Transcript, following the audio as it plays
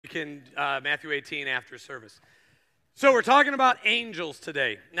can Matthew 18 after service. So we're talking about angels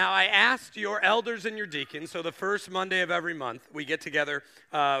today. Now, I asked your elders and your deacons, so the first Monday of every month, we get together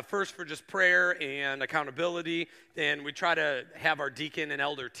first for just prayer and accountability, and we try to have our deacon and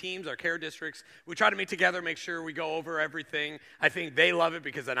elder teams, our care districts. We try to meet together, make sure we go over everything. I think they love it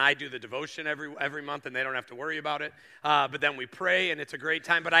because then I do the devotion every month, and they don't have to worry about it. But then we pray, and it's a great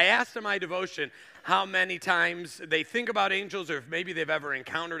time. But I asked in my devotion how many times they think about angels, or if maybe they've ever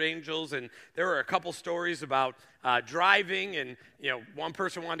encountered angels, and there were a couple stories about driving, and one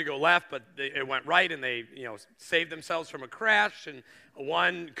person wanted to go left, but it went right, and they saved themselves from a crash. And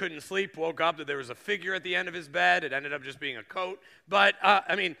one couldn't sleep, woke up that there was a figure at the end of his bed. It ended up just being a coat. But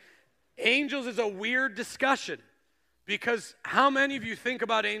angels is a weird discussion, because how many of you think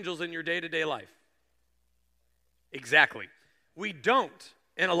about angels in your day-to-day life? Exactly. We don't.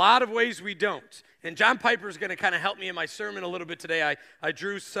 In a lot of ways, we don't. And John Piper is going to kind of help me in my sermon a little bit today. I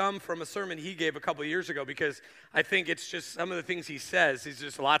drew some from a sermon he gave a couple years ago, because I think it's just some of the things he says. He's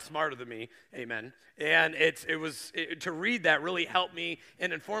just a lot smarter than me. Amen. And to read that really helped me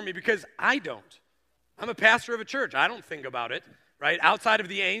and inform me, because I don't. I'm a pastor of a church. I don't think about it, right? Outside of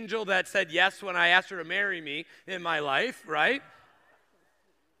the angel that said yes when I asked her to marry me in my life, right?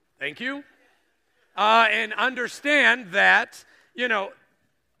 Thank you. And understand that,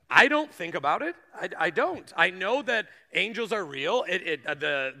 I don't think about it. I don't. I know that angels are real.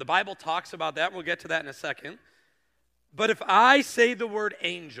 The Bible talks about that. We'll get to that in a second. But if I say the word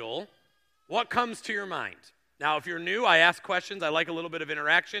angel, what comes to your mind? Now, if you're new, I ask questions. I like a little bit of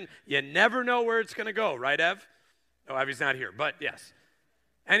interaction. You never know where it's going to go, right, Ev? Oh, Evie's not here, but yes.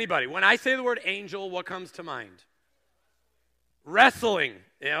 Anybody, when I say the word angel, what comes to mind? Wrestling.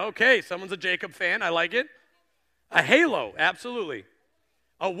 Yeah, okay, someone's a Jacob fan. I like it. A halo, absolutely.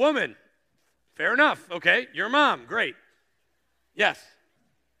 A woman. Fair enough. Okay. Your mom. Great. Yes.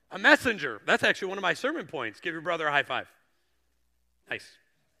 A messenger. That's actually one of my sermon points. Give your brother a high five. Nice.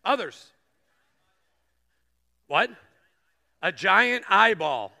 Others. What? A giant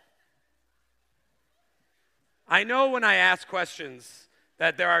eyeball. I know when I ask questions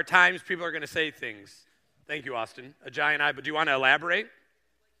that there are times people are going to say things. Thank you, Austin. A giant eyeball. Do you want to elaborate?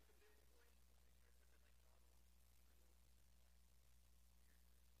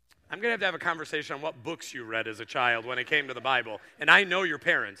 I'm going to have a conversation on what books you read as a child when it came to the Bible. And I know your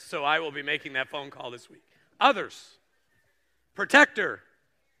parents, so I will be making that phone call this week. Others. Protector.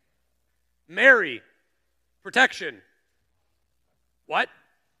 Mary. Protection. What?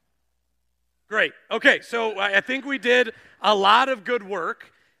 Great. Okay, so I think we did a lot of good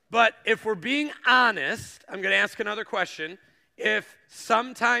work. But if we're being honest, I'm going to ask another question. If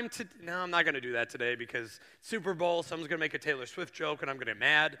sometime no, I'm not going to do that today, because Super Bowl, someone's going to make a Taylor Swift joke, and I'm going to get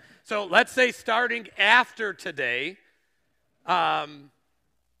mad. So let's say starting after today,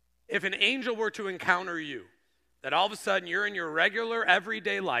 if an angel were to encounter you, that all of a sudden you're in your regular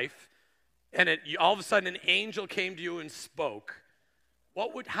everyday life, and all of a sudden an angel came to you and spoke,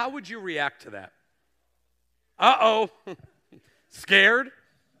 how would you react to that? Uh-oh. Scared?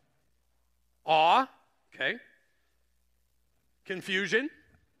 Awe? Okay. Confusion?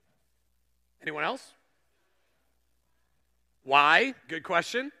 Anyone else? Why? Good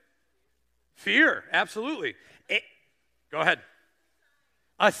question. Fear? Absolutely. Go ahead.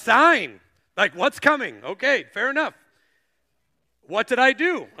 A sign. Like, what's coming? Okay, fair enough. What did I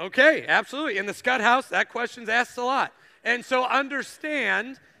do? Okay, absolutely. In the Scott house, that question's asked a lot. And so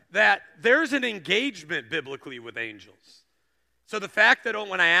understand that there's an engagement biblically with angels. So the fact that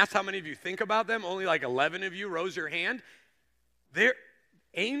when I asked how many of you think about them, only like 11 of you rose your hand.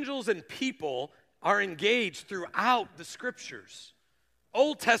 Angels and people are engaged throughout the Scriptures.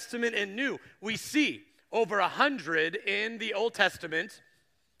 Old Testament and New. We see over 100 in the Old Testament.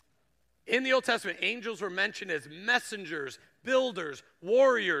 In the Old Testament, angels were mentioned as messengers, builders,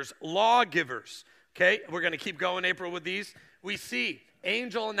 warriors, lawgivers. Okay, we're going to keep going, April, with these. We see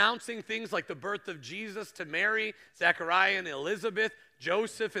angel announcing things like the birth of Jesus to Mary, Zechariah and Elizabeth,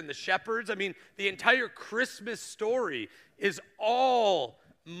 Joseph and the shepherds. I mean, the entire Christmas story is all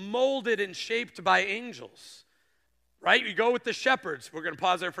molded and shaped by angels, right? You go with the shepherds. We're going to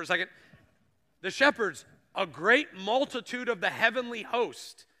pause there for a second. The shepherds, a great multitude of the heavenly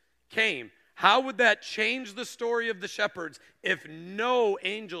host came. How would that change the story of the shepherds if no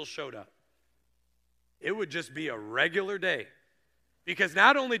angels showed up? It would just be a regular day. Because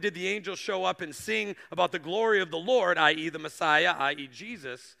not only did the angels show up and sing about the glory of the Lord, i.e. the Messiah, i.e.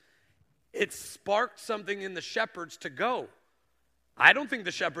 Jesus, it sparked something in the shepherds to go. I don't think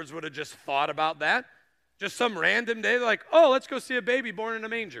the shepherds would have just thought about that. Just some random day, they're like, oh, let's go see a baby born in a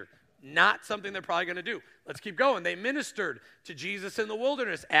manger. not something they're probably going to do. Let's keep going. They ministered to Jesus in the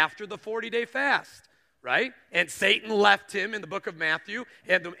wilderness after the 40-day fast, right? And Satan left him in the book of Matthew,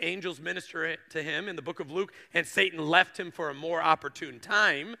 and the angels ministered to him in the book of Luke, and Satan left him for a more opportune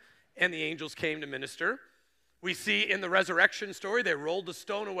time, and the angels came to minister. We see in the resurrection story, they rolled the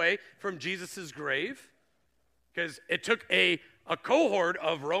stone away from Jesus' grave, because it took a cohort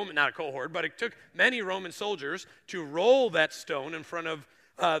of Roman, not a cohort, but it took many Roman soldiers to roll that stone in front of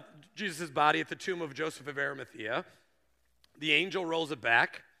Jesus' body at the tomb of Joseph of Arimathea. The angel rolls it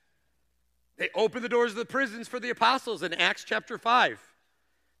back. They opened the doors of the prisons for the apostles in Acts chapter 5.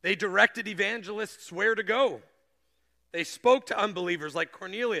 They directed evangelists where to go. They spoke to unbelievers like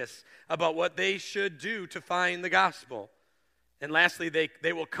Cornelius about what they should do to find the gospel. And lastly,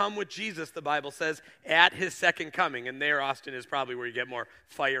 they will come with Jesus, the Bible says, at his second coming. And there, Austin, is probably where you get more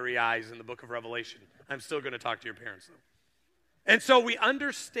fiery eyes in the book of Revelation. I'm still going to talk to your parents, though. And so we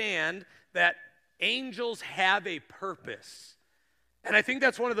understand that angels have a purpose. And I think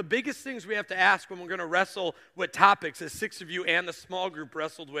that's one of the biggest things we have to ask when we're going to wrestle with topics, as 6 of you and the small group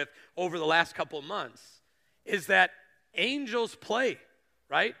wrestled with over the last couple of months, is that angels play,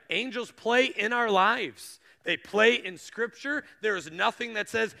 right? Angels play in our lives. They play in Scripture. There is nothing that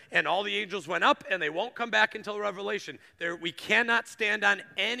says, and all the angels went up, and they won't come back until Revelation. We cannot stand on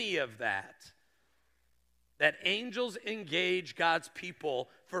any of that. That angels engage God's people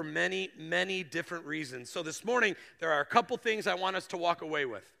for many, many different reasons. So this morning, there are a couple things I want us to walk away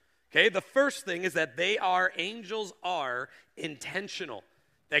with. Okay, the first thing is that angels are intentional.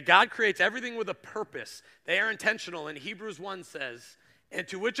 That God creates everything with a purpose. They are intentional. And Hebrews 1 says, and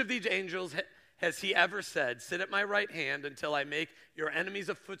to which of these angels has he ever said, sit at my right hand until I make your enemies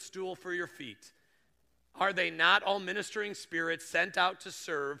a footstool for your feet? Are they not all ministering spirits sent out to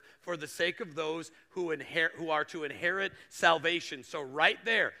serve for the sake of those who are to inherit salvation? So right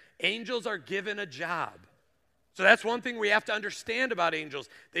there, angels are given a job. So that's one thing we have to understand about angels.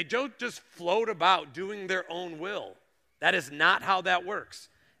 They don't just float about doing their own will. That is not how that works.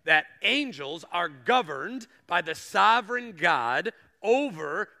 That angels are governed by the sovereign God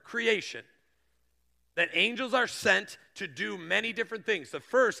over creation. That angels are sent to do many different things. The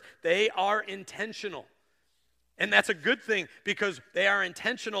first, they are intentional. And that's a good thing because they are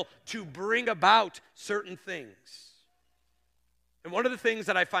intentional to bring about certain things. And one of the things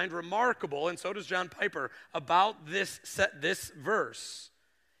that I find remarkable, and so does John Piper, about this verse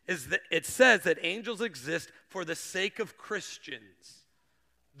is that it says that angels exist for the sake of Christians,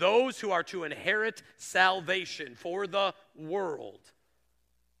 those who are to inherit salvation for the world.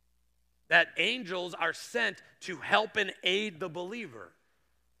 That angels are sent to help and aid the believer.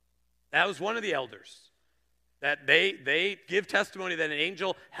 That was one of the elders. That they give testimony that an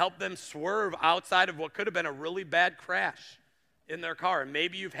angel helped them swerve outside of what could have been a really bad crash in their car. And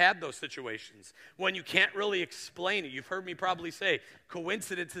maybe you've had those situations when you can't really explain it. You've heard me probably say,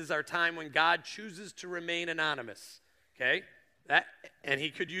 coincidences are time when God chooses to remain anonymous. Okay? And he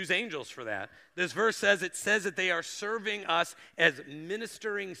could use angels for that. This verse says that they are serving us as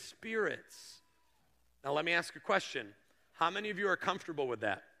ministering spirits. Now let me ask a question. How many of you are comfortable with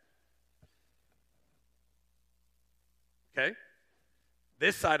that? Okay?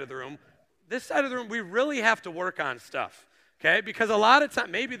 This side of the room, we really have to work on stuff. Okay? Because a lot of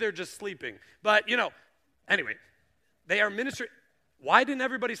time, maybe they're just sleeping. But, anyway, they are ministering. Why didn't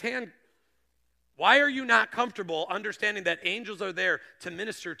everybody's hand? Why are you not comfortable understanding that angels are there to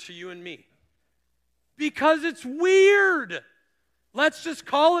minister to you and me? Because it's weird. Let's just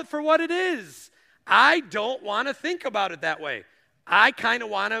call it for what it is. I don't want to think about it that way. I kind of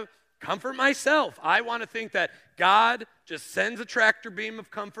want to comfort myself. I want to think that God just sends a tractor beam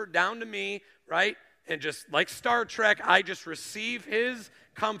of comfort down to me, right? And just like Star Trek, I just receive his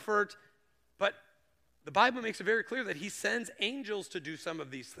comfort. But the Bible makes it very clear that he sends angels to do some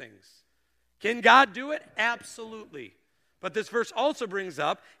of these things. Can God do it? Absolutely. But this verse also brings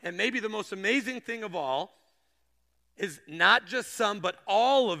up, and maybe the most amazing thing of all, is not just some, but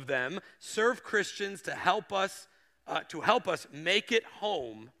all of them serve Christians to help us make it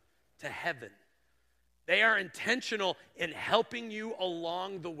home to heaven. They are intentional in helping you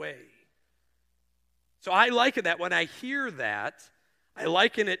along the way. So I liken that. When I hear that, I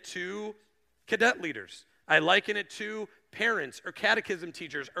liken it to cadet leaders. I liken it to parents or catechism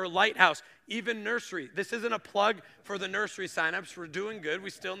teachers or Lighthouse, even nursery. This isn't a plug for the nursery signups. We're doing good. We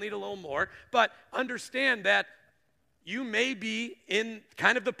still need a little more. But understand that you may be in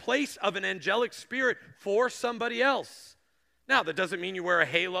kind of the place of an angelic spirit for somebody else. Now, that doesn't mean you wear a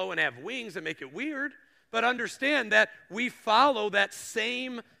halo and have wings and make it weird, but understand that we follow that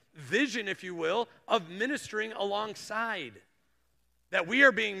same vision, if you will, of ministering alongside. that we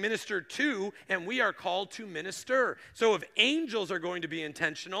are being ministered to, and we are called to minister. So if angels are going to be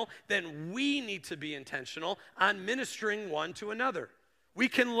intentional, then we need to be intentional on ministering one to another. We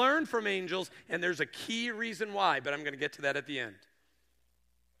can learn from angels, and there's a key reason why, but I'm going to get to that at the end.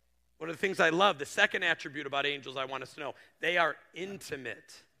 One of the things I love, the second attribute about angels I want us to know, they are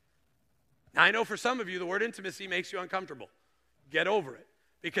intimate. Now, I know for some of you, the word intimacy makes you uncomfortable. Get over it.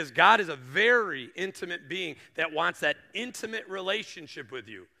 Because God is a very intimate being that wants that intimate relationship with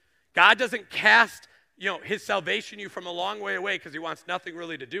you. God doesn't cast, his salvation you from a long way away because he wants nothing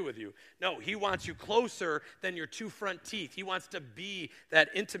really to do with you. No, he wants you closer than your two front teeth. He wants to be that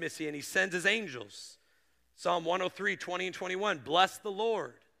intimacy, and he sends his angels. Psalm 103, 20 and 21, bless the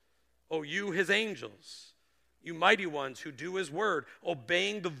Lord, O you his angels, you mighty ones who do his word,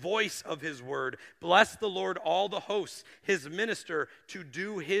 obeying the voice of his word. Bless the Lord, all the hosts, his minister, to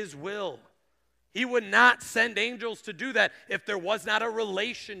do his will. He would not send angels to do that if there was not a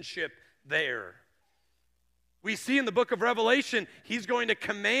relationship there. We see in the book of Revelation, he's going to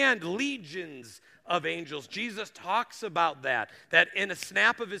command legions of angels. Jesus talks about that in a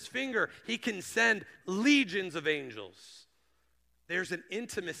snap of his finger, he can send legions of angels. There's an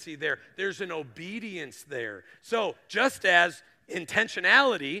intimacy there. There's an obedience there. So just as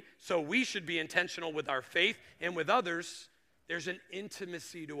intentionality, so we should be intentional with our faith and with others, there's an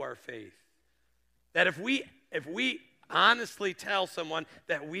intimacy to our faith. That if we honestly tell someone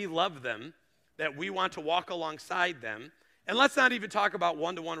that we love them, that we want to walk alongside them, and let's not even talk about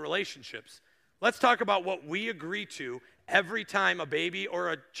one-to-one relationships. Let's talk about what we agree to every time a baby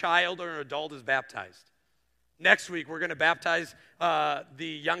or a child or an adult is baptized. Next week, we're going to baptize the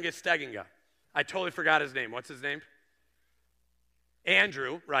youngest Steginga. I totally forgot his name. What's his name?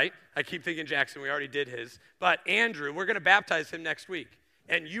 Andrew, right? I keep thinking Jackson. We already did his. But Andrew, we're going to baptize him next week.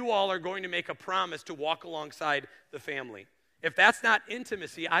 And you all are going to make a promise to walk alongside the family. If that's not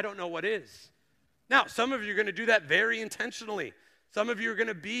intimacy, I don't know what is. Now, some of you are going to do that very intentionally. Some of you are going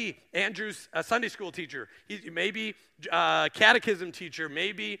to be Andrew's Sunday school teacher, maybe catechism teacher,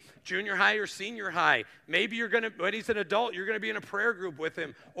 maybe junior high or senior high. Maybe you're going to, when he's an adult, you're going to be in a prayer group with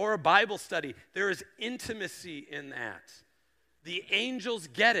him or a Bible study. There is intimacy in that. The angels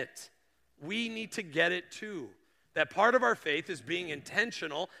get it. We need to get it too. That part of our faith is being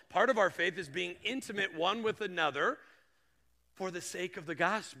intentional. Part of our faith is being intimate one with another for the sake of the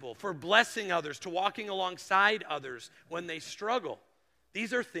gospel, for blessing others, to walking alongside others when they struggle.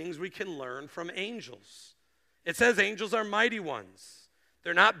 These are things we can learn from angels. It says angels are mighty ones.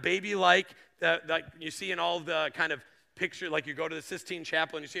 They're not baby-like that you see in all of the kind of picture, like you go to the Sistine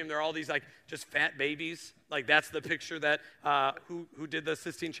Chapel and you see them, they're all these like just fat babies. Like that's the picture that, who did the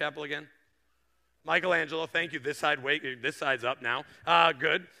Sistine Chapel again? Michelangelo, thank you. This side's up now.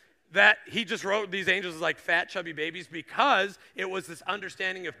 Good. That he just wrote these angels as like fat, chubby babies because it was this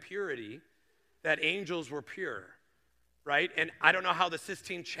understanding of purity that angels were pure, right? And I don't know how the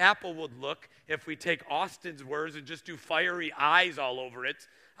Sistine Chapel would look if we take Austin's words and just do fiery eyes all over it.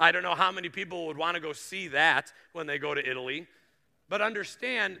 I don't know how many people would want to go see that when they go to Italy. But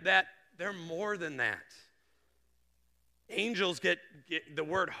understand that they're more than that. Angels get the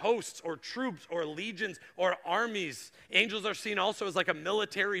word hosts or troops or legions or armies. Angels are seen also as like a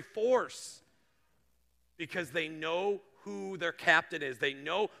military force because they know who their captain is. They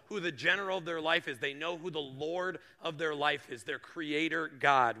know who the general of their life is. They know who the Lord of their life is, their creator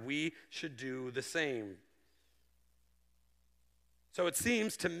God. We should do the same. So it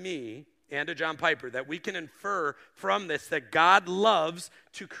seems to me and to John Piper that we can infer from this that God loves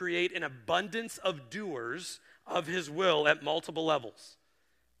to create an abundance of doers of his will at multiple levels.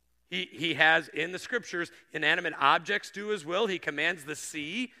 He has in the scriptures inanimate objects do his will. He commands the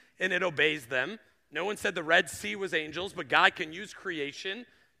sea and it obeys them. No one said the Red Sea was angels, but God can use creation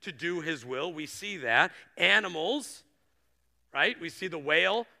to do his will. We see that. Animals, right? We see the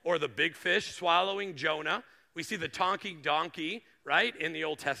whale or the big fish swallowing Jonah. We see the talking donkey, right, in the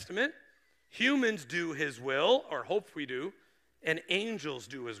Old Testament. Humans do his will, or hope we do, and angels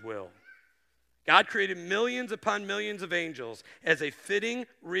do his will. God created millions upon millions of angels as a fitting,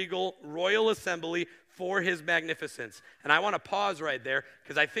 regal, royal assembly for his magnificence. And I want to pause right there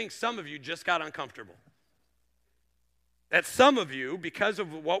because I think some of you just got uncomfortable. That some of you, because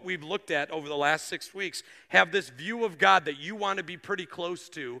of what we've looked at over the last 6 weeks, have this view of God that you want to be pretty close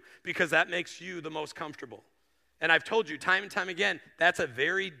to because that makes you the most comfortable. And I've told you time and time again, that's a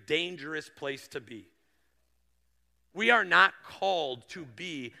very dangerous place to be. We are not called to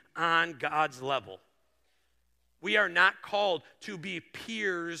be on God's level. We are not called to be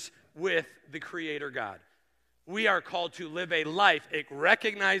peers with the Creator God. we are called to live a life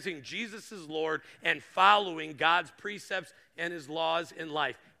recognizing Jesus is Lord and following God's precepts and his laws in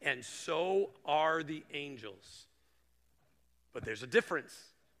life. And so are the angels. But there's a difference,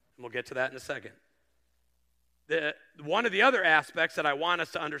 and we'll get to that in a second. One of the other aspects that I want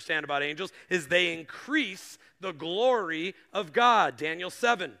us to understand about angels is they increase the glory of God. Daniel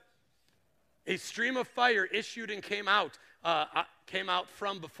 7. A stream of fire issued and came out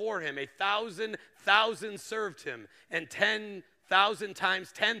from before him. 1,000 served him, and 10,000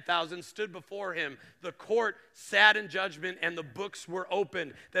 times 10,000 stood before him. The court sat in judgment, and the books were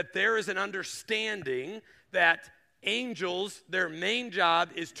opened. That there is an understanding that angels, their main job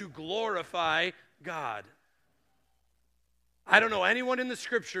is to glorify God. I don't know anyone in the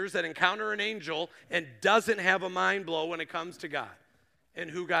scriptures that encounter an angel and doesn't have a mind blow when it comes to God and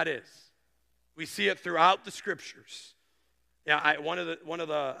who God is. We see it throughout the scriptures. Yeah, one of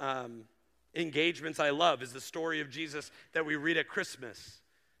the engagements I love is the story of Jesus that we read at Christmas.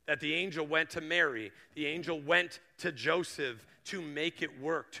 That the angel went to Mary, the angel went to Joseph to make it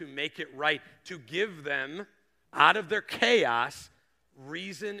work, to make it right, to give them, out of their chaos,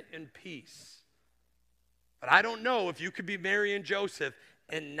 reason and peace. But I don't know if you could be Mary and Joseph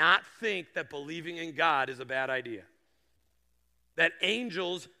and not think that believing in God is a bad idea. That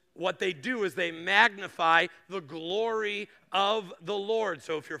angels, what they do is they magnify the glory of the Lord.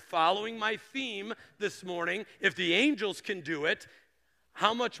 So if you're following my theme this morning, if the angels can do it,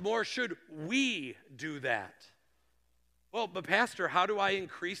 how much more should we do that? Well, but Pastor, how do I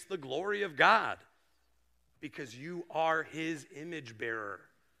increase the glory of God? Because you are his image bearer.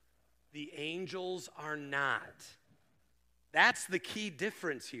 The angels are not. That's the key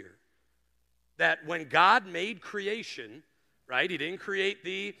difference here. That when God made creation, right? He didn't create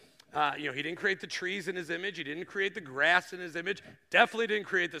he didn't create the trees in his image. He didn't create the grass in his image. Definitely didn't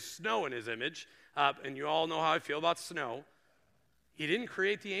create the snow in his image. And you all know how I feel about snow. He didn't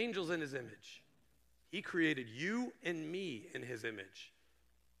create the angels in his image. He created you and me in his image.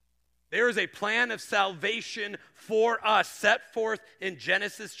 There is a plan of salvation for us set forth in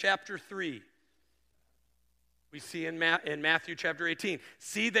Genesis chapter 3. We see in Matthew chapter 18,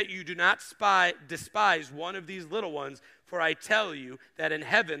 see that you do not despise one of these little ones, for I tell you that in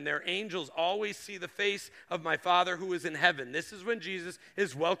heaven their angels always see the face of my Father who is in heaven. This is when Jesus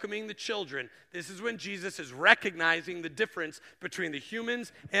is welcoming the children. This is when Jesus is recognizing the difference between the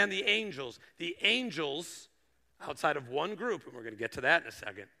humans and the angels. The angels, outside of one group, and we're going to get to that in a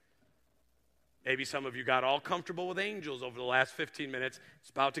second. Maybe some of you got all comfortable with angels over the last 15 minutes.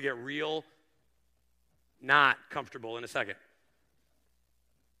 It's about to get real not comfortable in a second.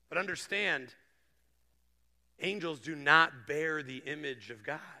 But understand, angels do not bear the image of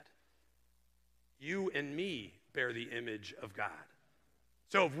God. You and me bear the image of God.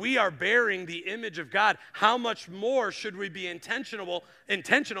 So if we are bearing the image of God, how much more should we be intentional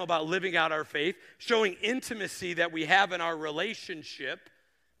about living out our faith, showing intimacy that we have in our relationship?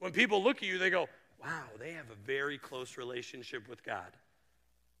 When people look at you, they go, wow, they have a very close relationship with God.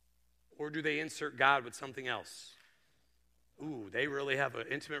 Or do they insert God with something else? Ooh, they really have an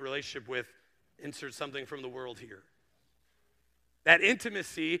intimate relationship with, insert something from the world here. That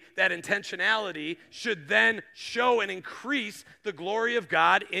intimacy, that intentionality should then show and increase the glory of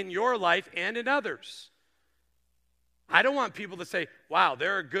God in your life and in others. I don't want people to say, wow,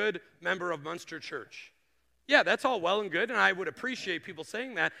 they're a good member of Munster Church. Yeah, that's all well and good, and I would appreciate people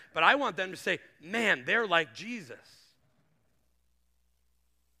saying that, but I want them to say, man, they're like Jesus.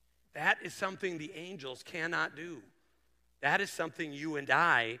 That is something the angels cannot do. That is something you and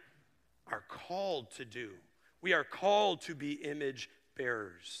I are called to do. We are called to be image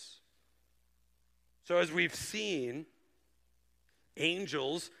bearers. So as we've seen,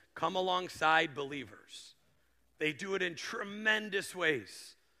 angels come alongside believers. They do it in tremendous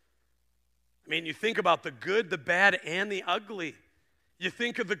ways. I mean, you think about the good, the bad, and the ugly. You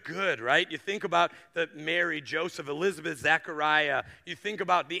think of the good, right? You think about the Mary, Joseph, Elizabeth, Zechariah. You think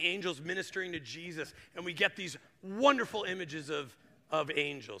about the angels ministering to Jesus, and we get these wonderful images of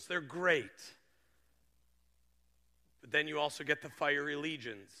angels. They're great. But then you also get the fiery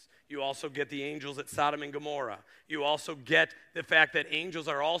legions. You also get the angels at Sodom and Gomorrah. You also get the fact that angels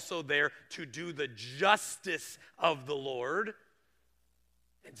are also there to do the justice of the Lord.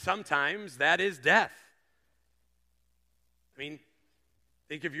 And sometimes that is death. I mean,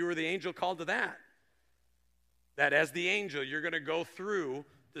 think if you were the angel called to that. That as the angel, you're going to go through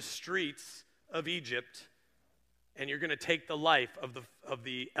the streets of Egypt and you're going to take the life of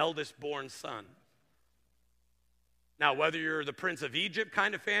the eldest born son. Now, whether you're the Prince of Egypt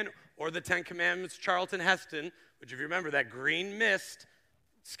kind of fan or the Ten Commandments, Charlton Heston, which if you remember, that green mist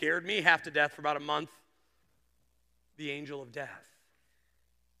scared me half to death for about a month. the angel of death.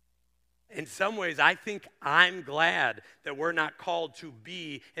 In some ways, I think I'm glad that we're not called to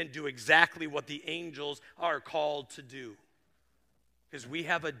be and do exactly what the angels are called to do, because we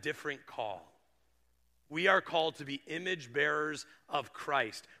have a different call. We are called to be image bearers of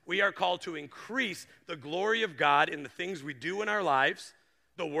Christ. We are called to increase the glory of God in the things we do in our lives,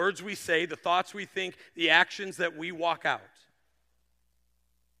 the words we say, the thoughts we think, the actions that we walk out.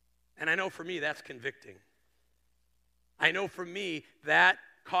 And I know for me that's convicting. I know for me that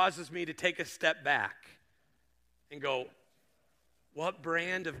causes me to take a step back and go, what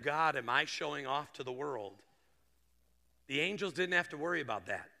brand of God am I showing off to the world? The angels didn't have to worry about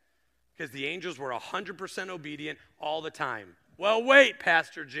that, because the angels were 100% obedient all the time. Well, wait,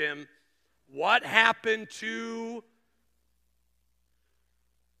 Pastor Jim, what happened to...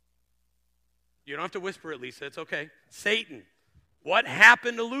 You don't have to whisper it, Lisa, it's okay. Satan. What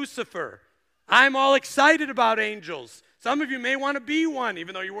happened to Lucifer? I'm all excited about angels. Some of you may want to be one,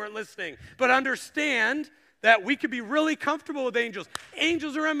 even though you weren't listening. But understand that we could be really comfortable with angels.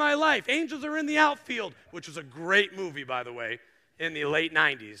 Angels are in my life. Angels are in the outfield, which was a great movie, by the way, in the late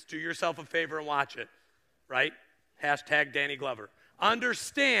 90s. Do yourself a favor and watch it, right? Hashtag Danny Glover.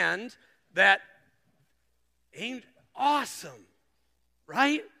 Understand that awesome,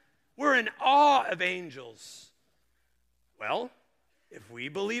 right? We're in awe of angels. Well, if we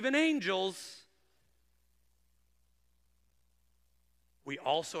believe in angels, we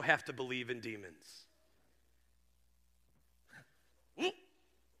also have to believe in demons.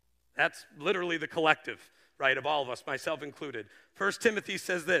 That's literally the collective, right, of all of us, myself included. 1 Timothy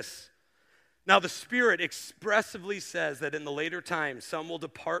says this, now the Spirit expressively says that in the later times some will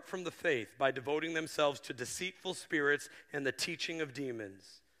depart from the faith by devoting themselves to deceitful spirits and the teaching of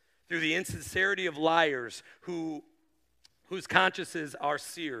demons, through the insincerity of liars whose consciences are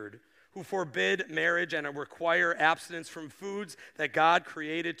seared, who forbid marriage and require abstinence from foods that God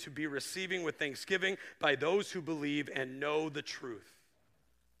created to be receiving with thanksgiving by those who believe and know the truth.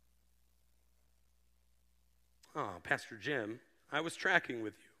 Oh, Pastor Jim, I was tracking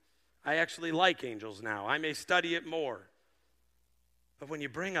with you. I actually like angels now. I may study it more. But when you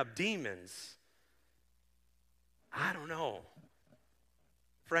bring up demons, I don't know.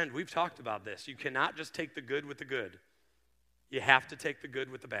 Friend, we've talked about this. You cannot just take the good with the good. You have to take the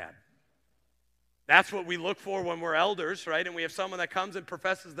good with the bad. That's what we look for when we're elders, right? And we have someone that comes and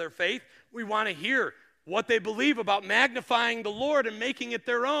professes their faith. We want to hear what they believe about magnifying the Lord and making it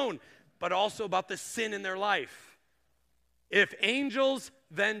their own, but also about the sin in their life. If angels,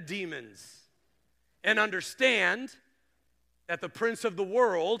 then demons. And understand that the prince of the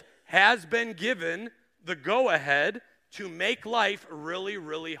world has been given the go-ahead to make life really,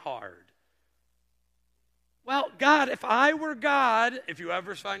 really hard. Well, God, if I were God, if you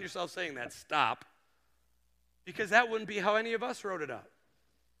ever find yourself saying that, stop. Because that wouldn't be how any of us wrote it up.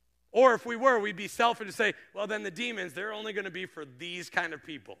 Or if we were, we'd be selfish to say, well, then the demons, they're only going to be for these kind of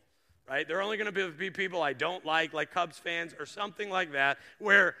people, right? They're only going to be people I don't like Cubs fans or something like that,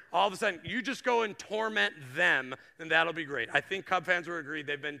 where all of a sudden you just go and torment them, and that'll be great. I think Cub fans would agree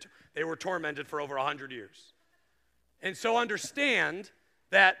they were tormented for over 100 years. And so understand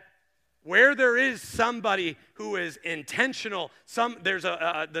that where there is somebody who is intentional, there's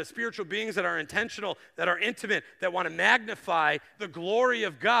the spiritual beings that are intentional, that are intimate, that want to magnify the glory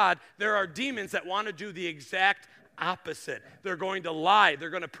of God, there are demons that want to do the exact opposite. They're going to lie, they're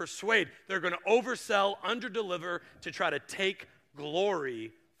going to persuade, they're going to oversell, underdeliver to try to take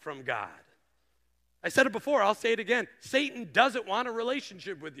glory from God. I said it before, I'll say it again. Satan doesn't want a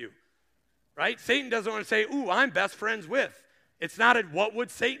relationship with you, right? Satan doesn't want to say, ooh, I'm best friends with. It's not a what would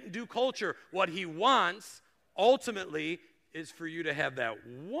Satan do culture. What he wants, ultimately, is for you to have that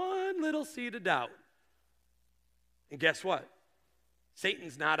one little seed of doubt. And guess what?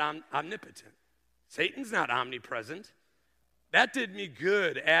 Satan's not omnipotent. Satan's not omnipresent. That did me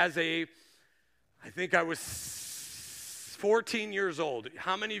good I think I was 14 years old.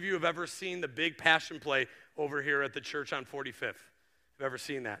 How many of you have ever seen the big passion play over here at the church on 45th? Have ever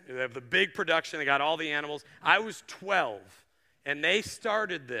seen that? They have the big production. They got all the animals. I was 12. And they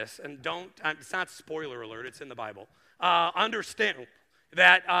started this, and it's not spoiler alert, it's in the Bible. Understand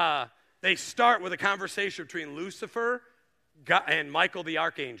that they start with a conversation between Lucifer and Michael the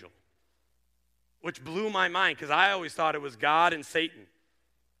archangel, which blew my mind because I always thought it was God and Satan,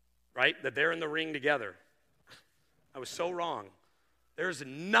 right? That they're in the ring together. I was so wrong. There's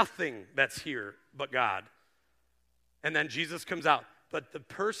nothing that's here but God. And then Jesus comes out. But the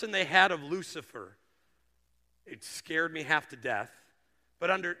person they had of Lucifer, it scared me half to death,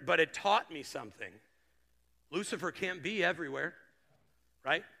 but it taught me something. Lucifer can't be everywhere,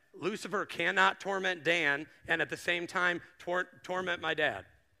 right? Lucifer cannot torment Dan and at the same time torment my dad.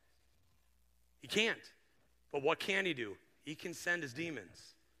 He can't. But what can he do? He can send his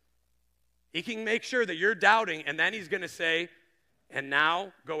demons. He can make sure that you're doubting, and then he's going to say, and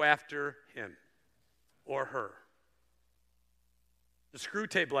now go after him or her. The Screw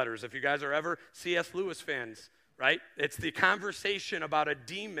Tape Letters, if you guys are ever C.S. Lewis fans, right? It's the conversation about a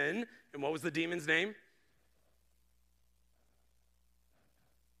demon, and what was the demon's name?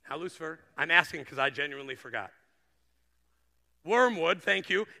 Now, Lucifer, I'm asking because I genuinely forgot. Wormwood, thank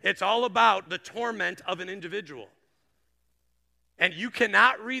you. It's all about the torment of an individual. And you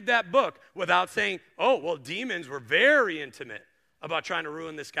cannot read that book without saying, oh, well, demons were very intimate about trying to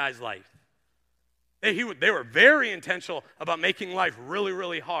ruin this guy's life. They were very intentional about making life really,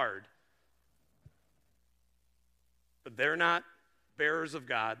 really hard. But they're not bearers of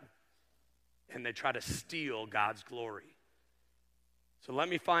God, and they try to steal God's glory. So let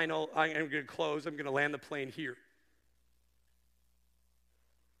me I'm going to close. I'm going to land the plane here.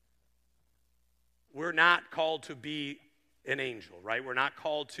 We're not called to be an angel, right? We're not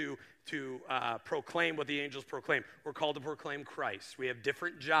called to proclaim what the angels proclaim. We're called to proclaim Christ. We have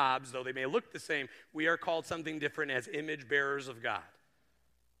different jobs, though they may look the same. We are called something different as image bearers of God.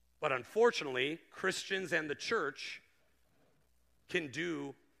 But unfortunately, Christians and the church can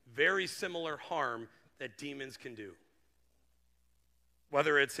do very similar harm that demons can do.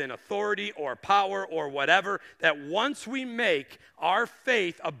 Whether it's in authority or power or whatever, that once we make our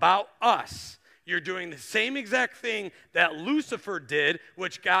faith about us, you're doing the same exact thing that Lucifer did,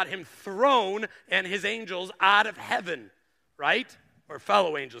 which got him thrown and his angels out of heaven, right? Or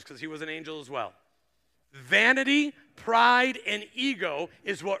fellow angels, because he was an angel as well. Vanity, pride, and ego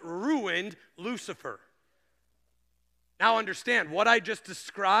is what ruined Lucifer. Now understand, what I just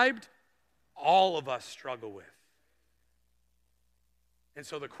described, all of us struggle with. And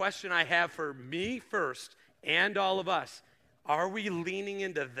so the question I have for me first and all of us, are we leaning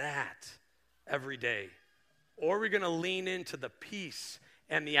into that every day? Or are we going to lean into the peace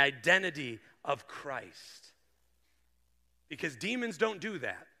and the identity of Christ? Because demons don't do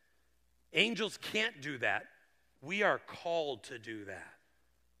that. Angels can't do that. We are called to do that.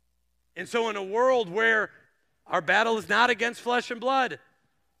 And so in a world where our battle is not against flesh and blood,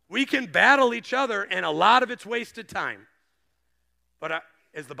 we can battle each other, and a lot of it's wasted time. But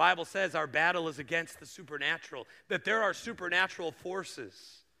as the Bible says, our battle is against the supernatural, that there are supernatural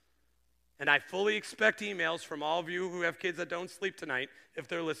forces. And I fully expect emails from all of you who have kids that don't sleep tonight, if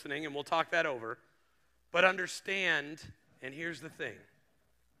they're listening, and we'll talk that over. But understand, and here's the thing,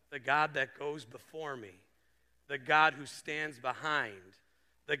 the God that goes before me, the God who stands behind,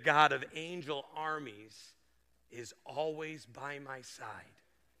 the God of angel armies is always by my side.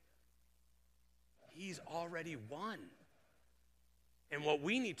 He's already won. And what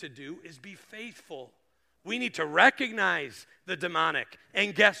we need to do is be faithful. We need to recognize the demonic.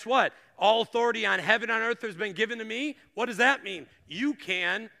 And guess what? All authority on heaven and earth has been given to me. What does that mean? You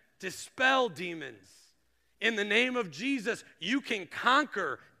can dispel demons. In the name of Jesus, you can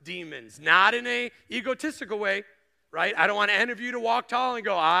conquer demons. Not in an egotistical way, right? I don't want any of you to walk tall and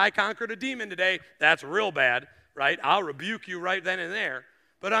go, I conquered a demon today. That's real bad, right? I'll rebuke you right then and there.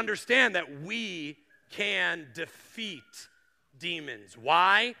 But understand that we can defeat demons.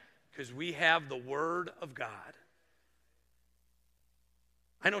 Why? Because we have the Word of God.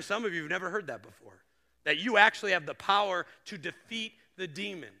 I know some of you have never heard that before, that you actually have the power to defeat the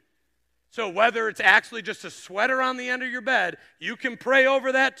demon. So whether it's actually just a sweater on the end of your bed, you can pray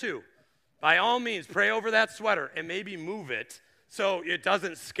over that too. By all means, pray over that sweater and maybe move it so it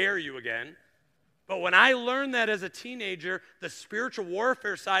doesn't scare you again. But when I learned that as a teenager, the spiritual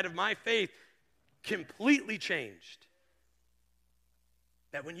warfare side of my faith completely changed.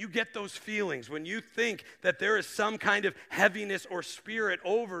 That when you get those feelings, when you think that there is some kind of heaviness or spirit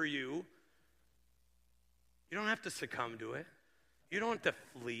over you, you don't have to succumb to it. You don't have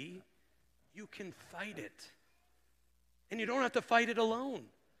to flee. You can fight it. And you don't have to fight it alone.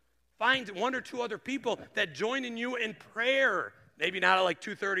 Find one or two other people that join in you in prayer. Maybe not at like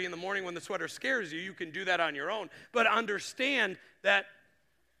 2:30 in the morning when the sweater scares you. You can do that on your own. But understand that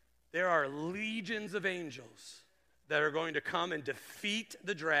there are legions of angels that are going to come and defeat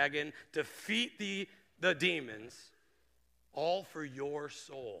the dragon, defeat the demons, all for your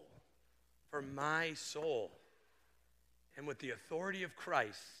soul, for my soul. And with the authority of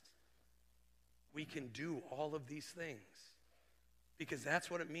Christ, we can do all of these things because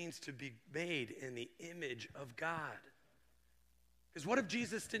that's what it means to be made in the image of God. Because what if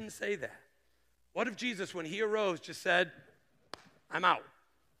Jesus didn't say that? What if Jesus, when he arose, just said, I'm out?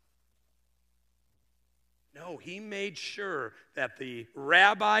 No, he made sure that the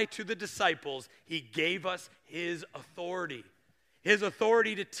rabbi to the disciples, he gave us his authority. His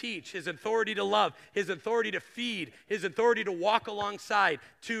authority to teach, his authority to love, his authority to feed, his authority to walk alongside,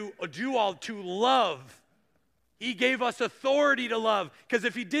 to do all, to love. He gave us authority to love, because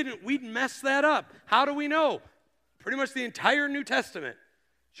if he didn't, we'd mess that up. How do we know? Pretty much the entire New Testament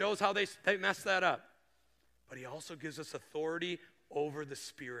shows how they mess that up. But he also gives us authority over the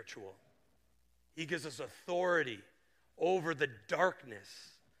spiritual. He gives us authority over the darkness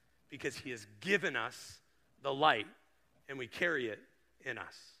because he has given us the light and we carry it in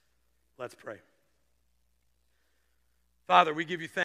us. Let's pray. Father, we give you thanks.